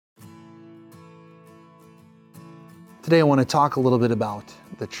Today I want to talk a little bit about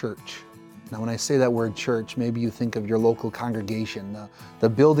the church. Now when I say that word church, maybe you think of your local congregation, the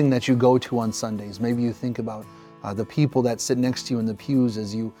building that you go to on Sundays. Maybe you think about the people that sit next to you in the pews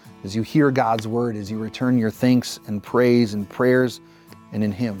as you hear God's word, as you return your thanks and praise and prayers and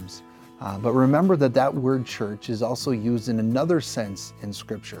in hymns. But remember that word church is also used in another sense in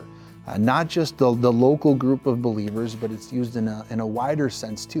Scripture. Not just the local group of believers, but it's used in a wider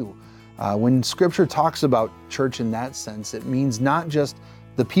sense too. When Scripture talks about church in that sense, it means not just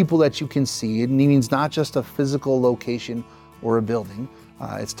the people that you can see. It means not just a physical location or a building.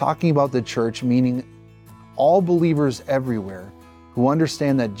 It's talking about the church, meaning all believers everywhere who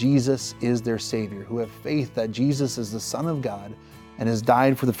understand that Jesus is their Savior, who have faith that Jesus is the Son of God and has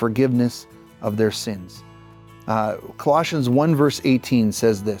died for the forgiveness of their sins. Colossians 1 verse 18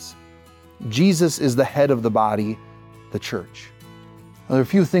 says this: Jesus is the head of the body, the church. Now, there are a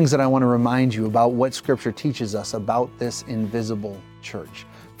few things that I want to remind you about what Scripture teaches us about this invisible church.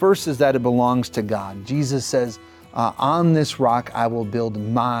 First is that it belongs to God. Jesus says, on this rock I will build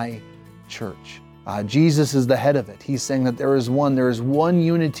my church. Jesus is the head of it. He's saying that there is one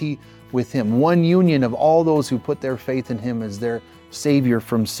unity with him, one union of all those who put their faith in him as their Savior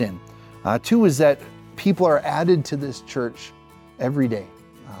from sin. Two is that people are added to this church every day.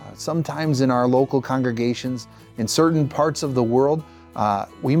 Sometimes in our local congregations, in certain parts of the world,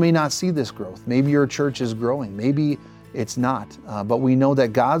 we may not see this growth. Maybe your church is growing, maybe it's not, but we know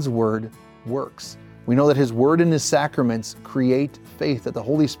that God's word works. We know that his word and his sacraments create faith, that the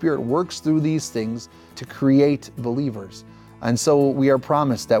Holy Spirit works through these things to create believers. And so we are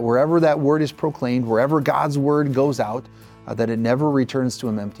promised that wherever that word is proclaimed, wherever God's word goes out, that it never returns to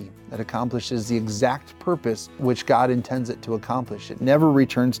him empty, that accomplishes the exact purpose which God intends it to accomplish. It never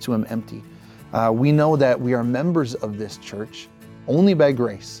returns to him empty. We know that we are members of this church only by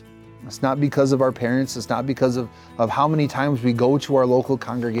grace. It's not because of our parents. It's not because of how many times we go to our local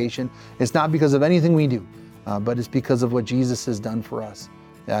congregation. It's not because of anything we do, but it's because of what Jesus has done for us.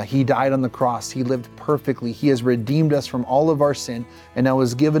 He died on the cross. He lived perfectly. He has redeemed us from all of our sin and now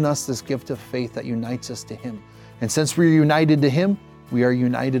has given us this gift of faith that unites us to him. And since we're united to him, we are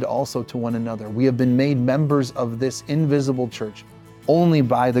united also to one another. We have been made members of this invisible church only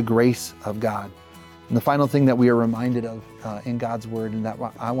by the grace of God. And the final thing that we are reminded of in God's word, and that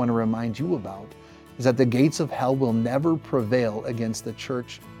I want to remind you about, is that the gates of hell will never prevail against the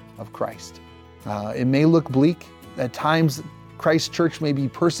church of Christ. It may look bleak. At times, Christ's church may be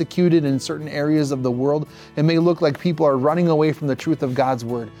persecuted in certain areas of the world. It may look like people are running away from the truth of God's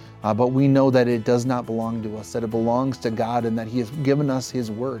word, but we know that it does not belong to us, that it belongs to God, and that he has given us his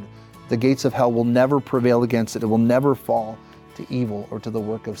word. The gates of hell will never prevail against it. It will never fall to evil or to the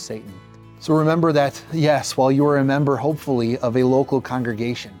work of Satan. So remember that, yes, while you are a member, hopefully, of a local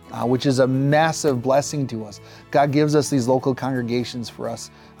congregation, which is a massive blessing to us, God gives us these local congregations for us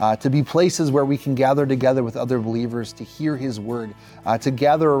to be places where we can gather together with other believers to hear his word, to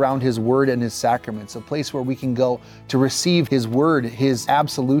gather around his word and his sacraments, a place where we can go to receive his word, his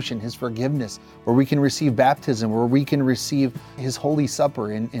absolution, his forgiveness, where we can receive baptism, where we can receive his Holy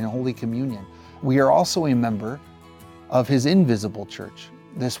Supper in Holy Communion. We are also a member of his invisible church,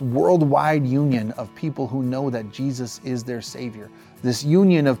 this worldwide union of people who know that Jesus is their Savior, this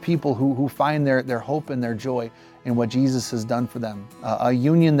union of people who find their hope and their joy in what Jesus has done for them, a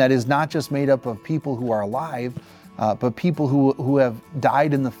union that is not just made up of people who are alive, but people who have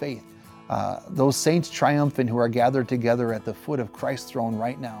died in the faith, those saints triumphant who are gathered together at the foot of Christ's throne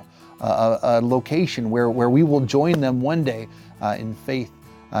right now, a location where we will join them one day in faith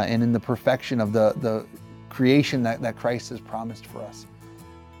and in the perfection of the creation that Christ has promised for us.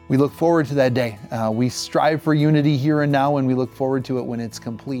 We look forward to that day. We strive for unity here and now, and we look forward to it when it's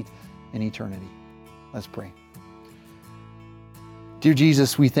complete in eternity. Let's pray. Dear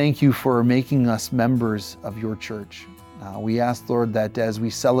Jesus, we thank you for making us members of your church. We ask, Lord, that as we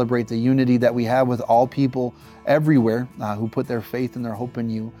celebrate the unity that we have with all people everywhere who put their faith and their hope in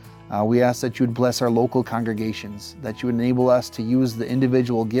you, we ask that you would bless our local congregations, that you would enable us to use the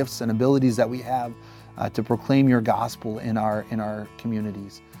individual gifts and abilities that we have to proclaim your gospel in our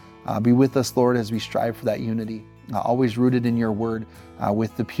communities. Be with us, Lord, as we strive for that unity, always rooted in your word,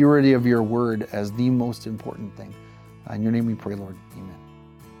 with the purity of your word as the most important thing. In your name we pray, Lord. Amen.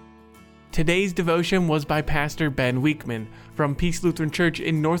 Today's devotion was by Pastor Ben Weekman from Peace Lutheran Church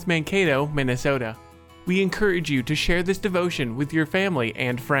in North Mankato, Minnesota. We encourage you to share this devotion with your family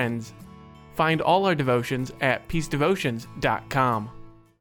and friends. Find all our devotions at peacedevotions.com.